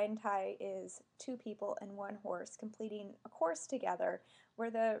partner. Ride and tie is 2 people and 1 horse completing a course together where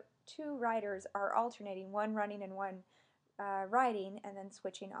the 2 riders are alternating, one running and one riding, and then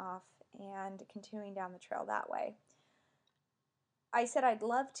switching off and continuing down the trail that way. I said I'd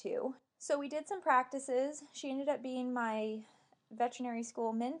love to. So we did some practices. She ended up being my veterinary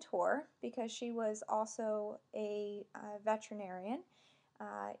school mentor because she was also a veterinarian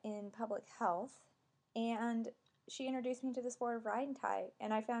in public health. And she introduced me to the sport of ride and tie.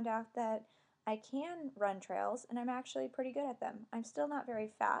 And I found out that I can run trails and I'm actually pretty good at them. I'm still not very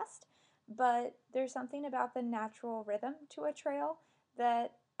fast, but there's something about the natural rhythm to a trail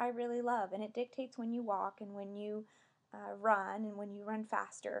that I really love. And it dictates when you walk and when you run and when you run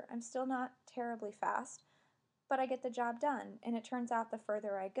faster. I'm still not terribly fast, but I get the job done. And it turns out the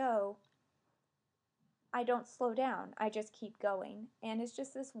further I go, I don't slow down. I just keep going. And it's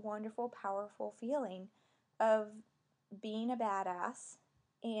just this wonderful, powerful feeling of being a badass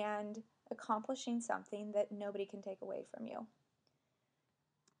and accomplishing something that nobody can take away from you.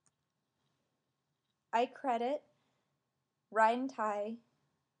 I credit Ride and Tie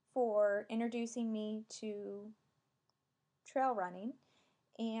for introducing me to trail running,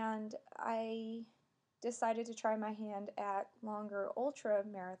 and I decided to try my hand at longer ultra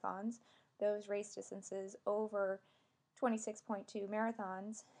marathons, those race distances over 26.2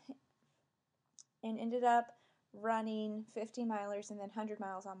 marathons, and ended up running 50 milers and then 100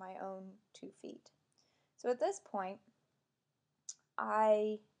 miles on my own 2 feet. So at this point,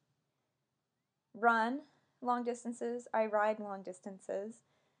 I run long distances, I ride long distances.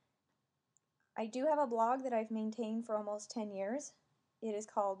 I do have a blog that I've maintained for almost 10 years. It is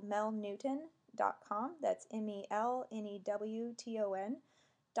called melnewton.com. That's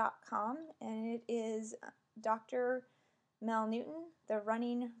MELNEWTON.com. And it is Dr. Mel Newton, the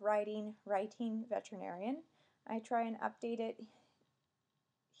running, riding, writing veterinarian. I try and update it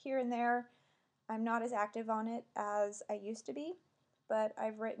here and there. I'm not as active on it as I used to be, but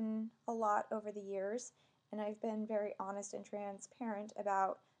I've written a lot over the years, and I've been very honest and transparent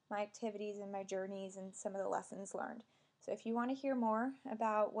about my activities and my journeys and some of the lessons learned. So if you want to hear more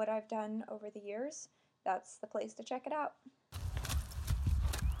about what I've done over the years, that's the place to check it out.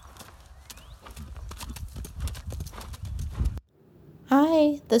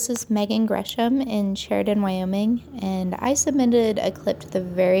 Hi, this is Megan Gresham in Sheridan, Wyoming, and I submitted a clip to the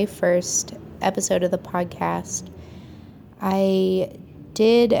very first episode of the podcast. I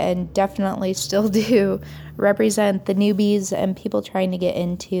did and definitely still do represent the newbies and people trying to get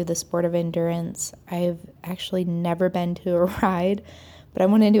into the sport of endurance. I've actually never been to a ride, but I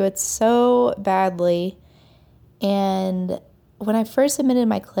want to do it so badly. And when I first submitted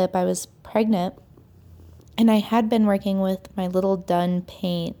my clip, I was pregnant. And I had been working with my little Dun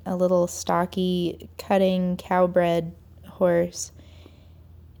Paint, a little stocky, cutting, cowbred horse.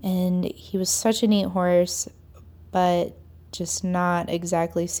 And he was such a neat horse, but just not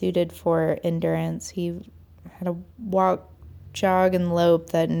exactly suited for endurance. He had a walk, jog, and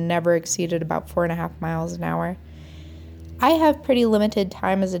lope that never exceeded about 4.5 miles an hour. I have pretty limited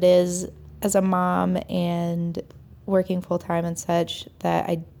time as it is as a mom and working full-time and such that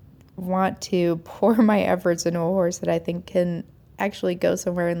I want to pour my efforts into a horse that I think can actually go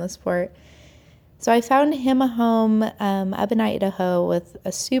somewhere in the sport. So I found him a home up in Idaho with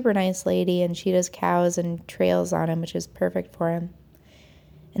a super nice lady, and she does cows and trails on him, which is perfect for him.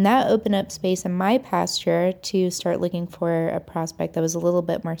 And that opened up space in my pasture to start looking for a prospect that was a little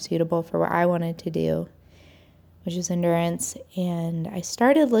bit more suitable for what I wanted to do, which is endurance. And I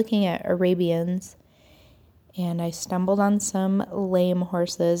started looking at Arabians, and I stumbled on some lame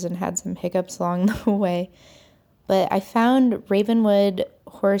horses and had some hiccups along the way. But I found Ravenwood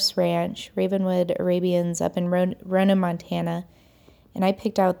Horse Ranch, Ravenwood Arabians up in Ronan, Montana. And I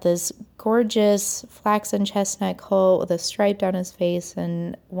picked out this gorgeous flaxen chestnut colt with a stripe down his face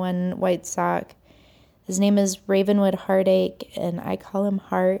and one white sock. His name is Ravenwood Heartache, and I call him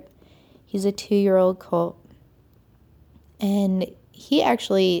Heart. He's a 2-year-old colt. And he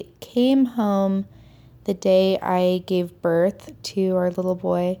actually came home the day I gave birth to our little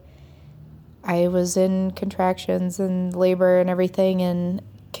boy. I was in contractions and labor and everything and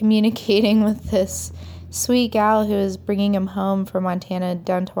communicating with this sweet gal who was bringing him home from Montana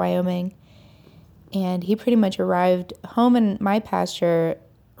down to Wyoming. And he pretty much arrived home in my pasture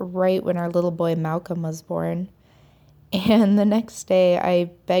right when our little boy Malcolm was born. And the next day I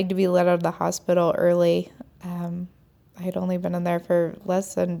begged to be let out of the hospital early. I had only been in there for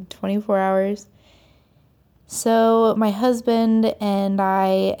less than 24 hours. So my husband and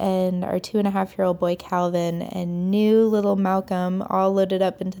I and our 2.5-year-old boy Calvin and new little Malcolm all loaded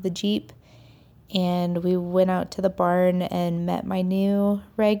up into the Jeep and we went out to the barn and met my new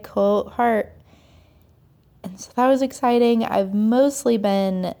red colt, Heart. And so that was exciting. I've mostly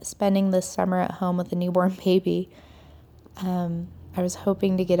been spending this summer at home with a newborn baby. I was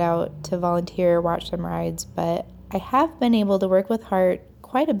hoping to get out to volunteer, watch some rides, but I have been able to work with Heart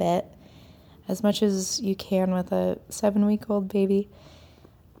quite a bit, as much as you can with a 7-week-old baby.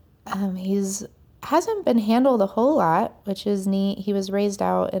 Hasn't been handled a whole lot, which is neat. He was raised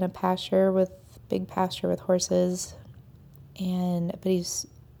out in a big pasture with horses, but he's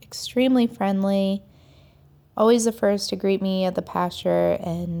extremely friendly, always the first to greet me at the pasture,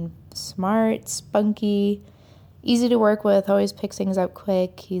 and smart, spunky, easy to work with, always picks things up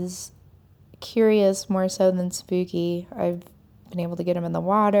quick. He's curious more so than spooky. I've been able to get him in the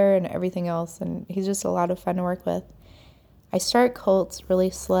water and everything else, and he's just a lot of fun to work with. I start colts really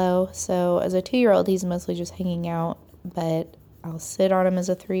slow, so as a 2-year-old, he's mostly just hanging out, but I'll sit on him as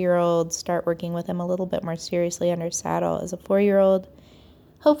a 3-year-old, start working with him a little bit more seriously under saddle as a 4-year-old.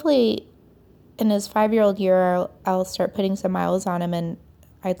 Hopefully, in his 5-year-old year, I'll start putting some miles on him, and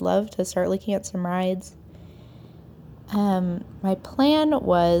I'd love to start looking at some rides. My plan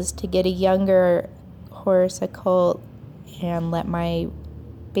was to get a younger horse, a colt, and let my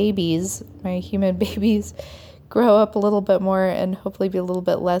human babies, grow up a little bit more and hopefully be a little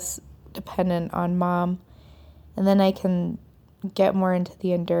bit less dependent on mom. And then I can get more into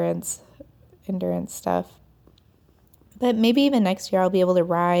the endurance stuff. But maybe even next year I'll be able to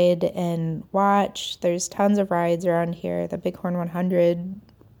ride and watch. There's tons of rides around here, the Bighorn 100,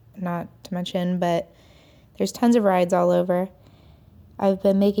 not to mention, but there's tons of rides all over. I've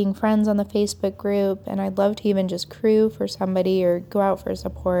been making friends on the Facebook group, and I'd love to even just crew for somebody or go out for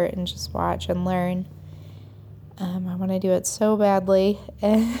support and just watch and learn. I want to do it so badly,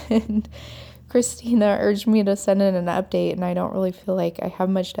 and Christina urged me to send in an update, and I don't really feel like I have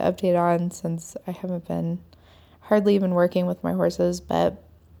much to update on since I haven't been hardly even working with my horses, but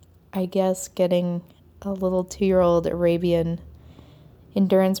I guess getting a little 2-year-old Arabian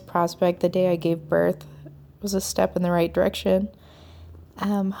endurance prospect the day I gave birth was a step in the right direction.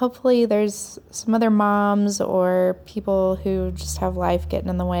 Hopefully there's some other moms or people who just have life getting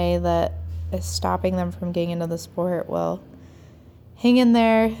in the way that is stopping them from getting into the sport. Well, hang in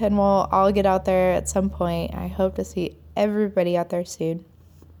there and we'll all get out there at some point. I hope to see everybody out there soon.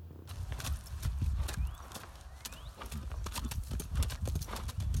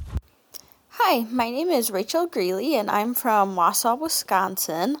 Hi, my name is Rachel Greeley and I'm from Wausau,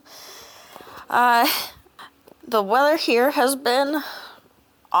 Wisconsin. The weather here has been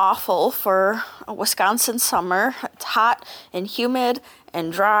awful for a Wisconsin summer. It's hot and humid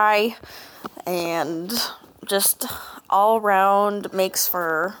and dry and just all around makes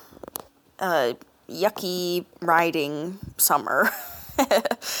for a yucky riding summer.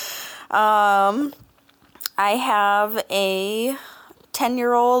 I have a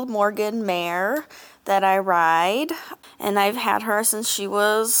 10-year-old Morgan mare that I ride, and I've had her since she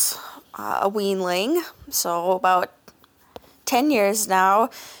was a weanling, so about 10 years now.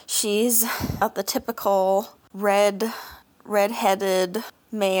 She's the typical red-headed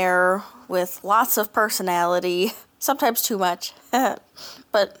mare with lots of personality, sometimes too much,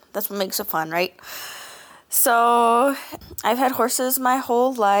 but that's what makes it fun, right? So I've had horses my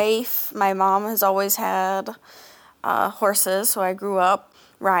whole life. My mom has always had horses, so I grew up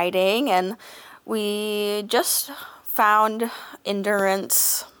riding, and we just found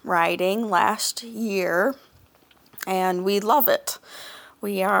endurance riding last year, and we love it.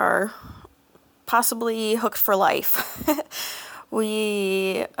 We are possibly hooked for life.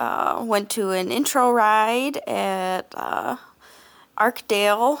 We went to an intro ride at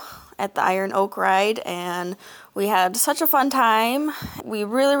Arkdale at the Iron Oak ride, and we had such a fun time. We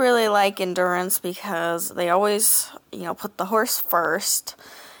really, really like endurance because they always, put the horse first.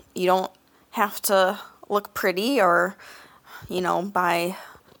 You don't have to look pretty or, buy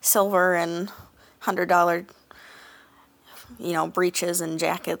silver and $100, breeches and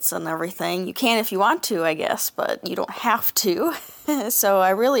jackets and everything. You can if you want to, I guess, but you don't have to. So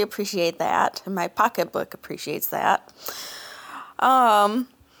I really appreciate that, and my pocketbook appreciates that. But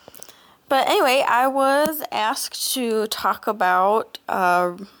anyway, I was asked to talk about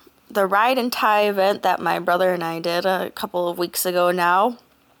the Ride and Tie event that my brother and I did a couple of weeks ago now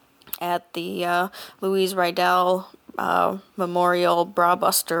at the Louise Rydell Memorial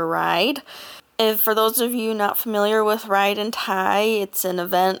Brawbuster Ride. For those of you not familiar with Ride and Tie, it's an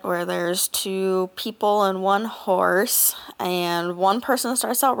event where there's 2 people and 1 horse, and one person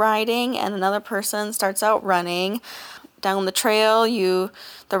starts out riding and another person starts out running. Down the trail,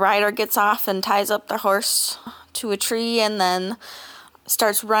 the rider gets off and ties up their horse to a tree, and then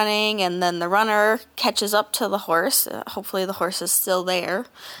starts running, and then the runner catches up to the horse. Hopefully the horse is still there.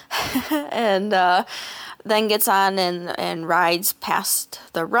 And then gets on and rides past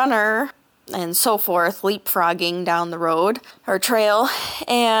the runner and so forth, leapfrogging down the road or trail.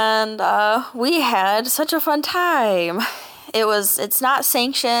 And we had such a fun time. It's not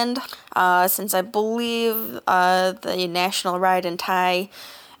sanctioned, since I believe the National Ride and Tie,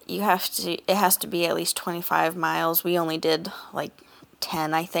 it has to be at least 25 miles. We only did like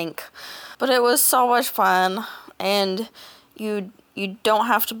 10, I think. But it was so much fun, and you don't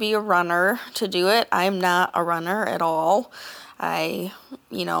have to be a runner to do it. I'm not a runner at all. I,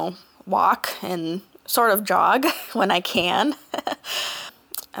 walk and sort of jog when I can.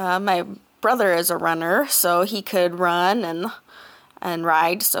 My brother is a runner, so he could run and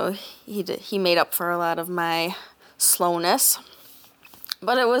ride, so he made up for a lot of my slowness.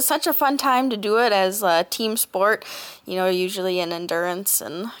 But it was such a fun time to do it as a team sport. Usually in endurance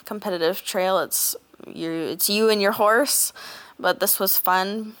and competitive trail, it's you and your horse, but this was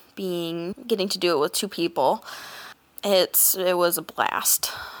fun getting to do it with two people. It was a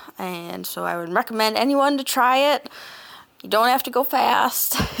blast, and so I would recommend anyone to try it. You don't have to go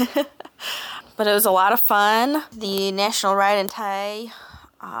fast. But it was a lot of fun. The National Ride and Tie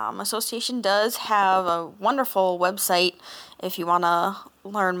Association does have a wonderful website if you want to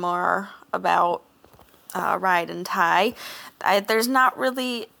learn more about ride and tie. There's not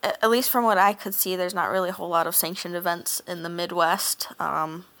really, at least from what I could see, there's not really a whole lot of sanctioned events in the Midwest.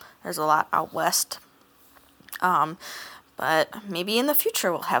 There's a lot out west. But maybe in the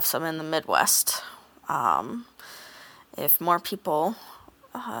future we'll have some in the Midwest. If more people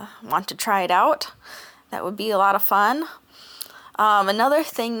want to try it out, that would be a lot of fun. Another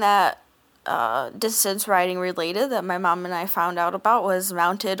thing that distance riding related that my mom and I found out about was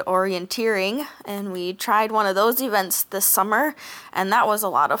mounted orienteering, and we tried one of those events this summer, and that was a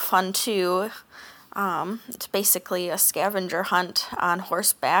lot of fun too. It's basically a scavenger hunt on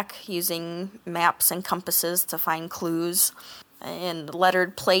horseback using maps and compasses to find clues and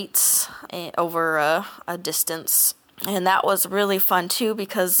lettered plates over a distance. And that was really fun too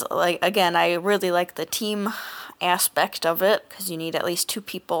because, I really like the team aspect of it because you need at least two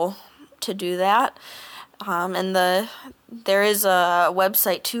people to do that. And there is a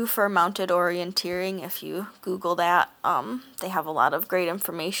website too for mounted orienteering. If you Google that, they have a lot of great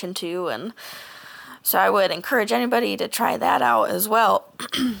information too. And so I would encourage anybody to try that out as well.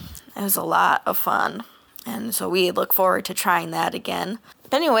 It was a lot of fun. And so we look forward to trying that again.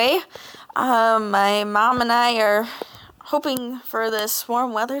 But anyway, my mom and I are hoping for this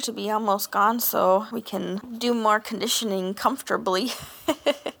warm weather to be almost gone so we can do more conditioning comfortably.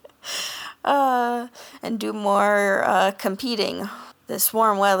 And do more competing. This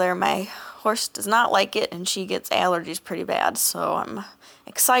warm weather, my horse does not like it, and she gets allergies pretty bad. So I'm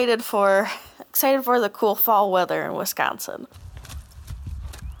excited for the cool fall weather in Wisconsin.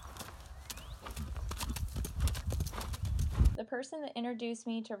 The person that introduced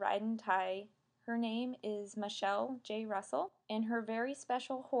me to Ride and Tie, her name is Michelle J. Russell, and her very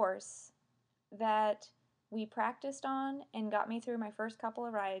special horse that we practiced on and got me through my first couple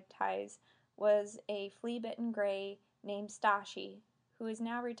of ride ties was a flea-bitten gray named Stashi, who is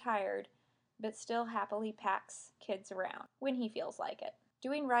now retired, but still happily packs kids around when he feels like it.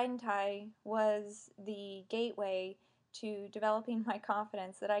 Doing Ride and Tie was the gateway to developing my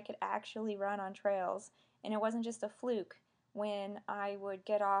confidence that I could actually run on trails, and it wasn't just a fluke when I would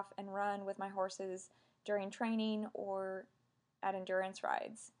get off and run with my horses during training or at endurance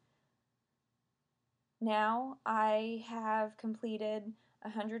rides. Now I have completed a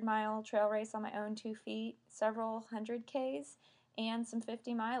 100-mile trail race on my own 2 feet, several 100Ks, and some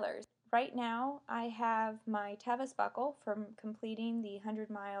 50-milers. Right now I have my Tevis buckle from completing the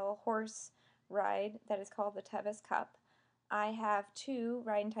 100-mile horse ride that is called the Tevis Cup. I have 2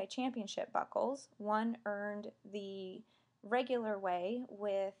 Ride and Tie Championship buckles. One earned the regular way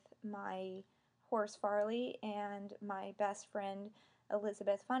with my horse Farley and my best friend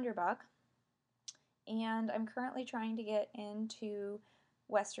Elizabeth Funderbuck. And I'm currently trying to get into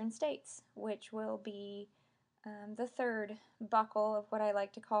Western States, which will be the 3rd buckle of what I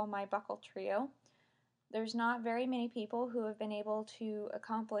like to call my buckle trio. There's not very many people who have been able to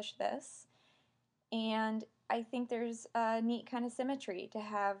accomplish this, and I think there's a neat kind of symmetry to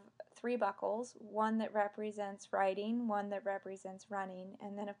have 3 buckles, one that represents riding, one that represents running,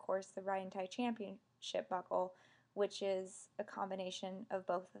 and then of course the Ride and Tie Championship buckle, which is a combination of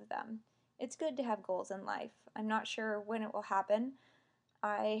both of them. It's good to have goals in life. I'm not sure when it will happen.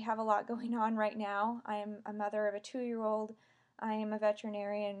 I have a lot going on right now. I am a mother of a 2-year-old. I am a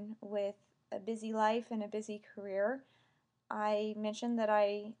veterinarian with a busy life and a busy career. I mentioned that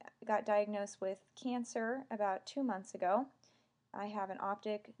I got diagnosed with cancer about 2 months ago. I have an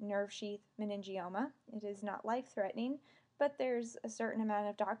optic nerve sheath meningioma. It is not life-threatening, but there's a certain amount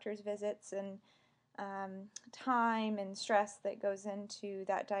of doctor's visits and time and stress that goes into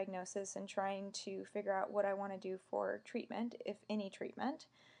that diagnosis and trying to figure out what I want to do for treatment, if any treatment.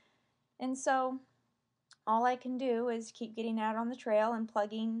 And so all I can do is keep getting out on the trail and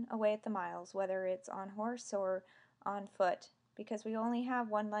plugging away at the miles, whether it's on horse or on foot, because we only have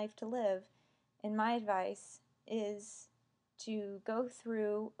one life to live. And my advice is to go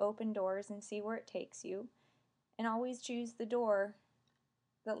through open doors and see where it takes you, and always choose the door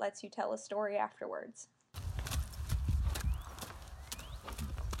that lets you tell a story afterwards.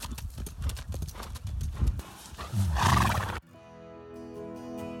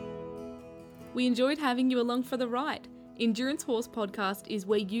 We enjoyed having you along for the ride. Endurance Horse Podcast is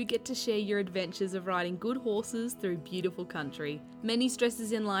where you get to share your adventures of riding good horses through beautiful country. Many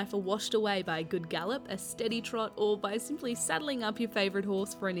stresses in life are washed away by a good gallop, a steady trot, or by simply saddling up your favourite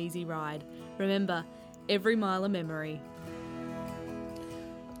horse for an easy ride. Remember, every mile a memory.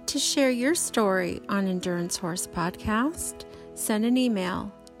 To share your story on Endurance Horse Podcast, send an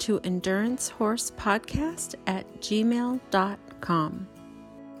email to endurancehorsepodcast@gmail.com.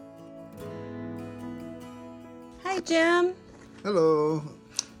 Hi, Jim. Hello.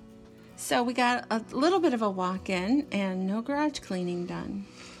 So we got a little bit of a walk-in and no garage cleaning done.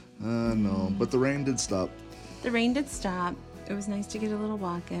 No, but the rain did stop. The rain did stop. It was nice to get a little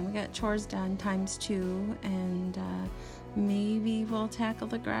walk-in. We got chores done ×2, and maybe we'll tackle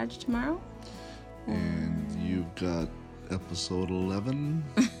the garage tomorrow. And you've got episode 11.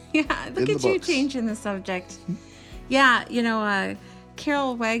 Yeah, look at you changing the subject. Yeah,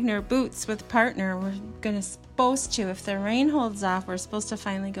 Carol Wagner Boots with partner, we're supposed to, if the rain holds off, we're supposed to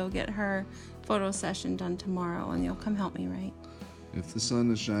finally go get her photo session done tomorrow, and you'll come help me, right? If the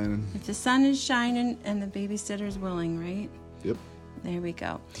sun is shining. If the sun is shining and the babysitter's willing, right? Yep. There we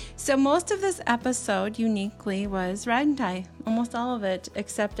go. So most of this episode, uniquely, was ride and tie. Almost all of it,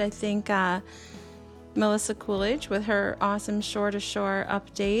 except I think Melissa Coolidge with her awesome shore to shore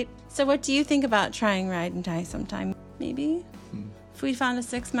update. So what do you think about trying ride and tie sometime? Maybe? If we found a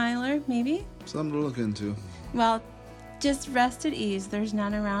 6-miler, maybe? Something to look into. Well, just rest at ease. There's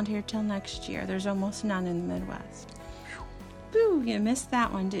none around here till next year. There's almost none in the Midwest. Boo, you missed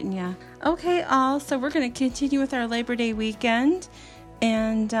that one, didn't you? Okay, so we're going to continue with our Labor Day weekend.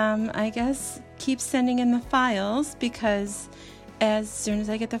 And I guess keep sending in the files, because as soon as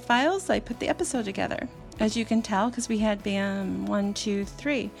I get the files, I put the episode together. As you can tell, because we had BAM 1, 2,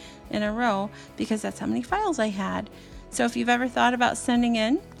 3 in a row, because that's how many files I had. So if you've ever thought about sending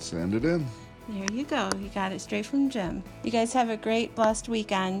in, send it in. There you go. You got it straight from Jim. You guys have a great, blessed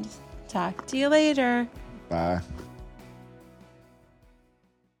weekend. Talk to you later. Bye.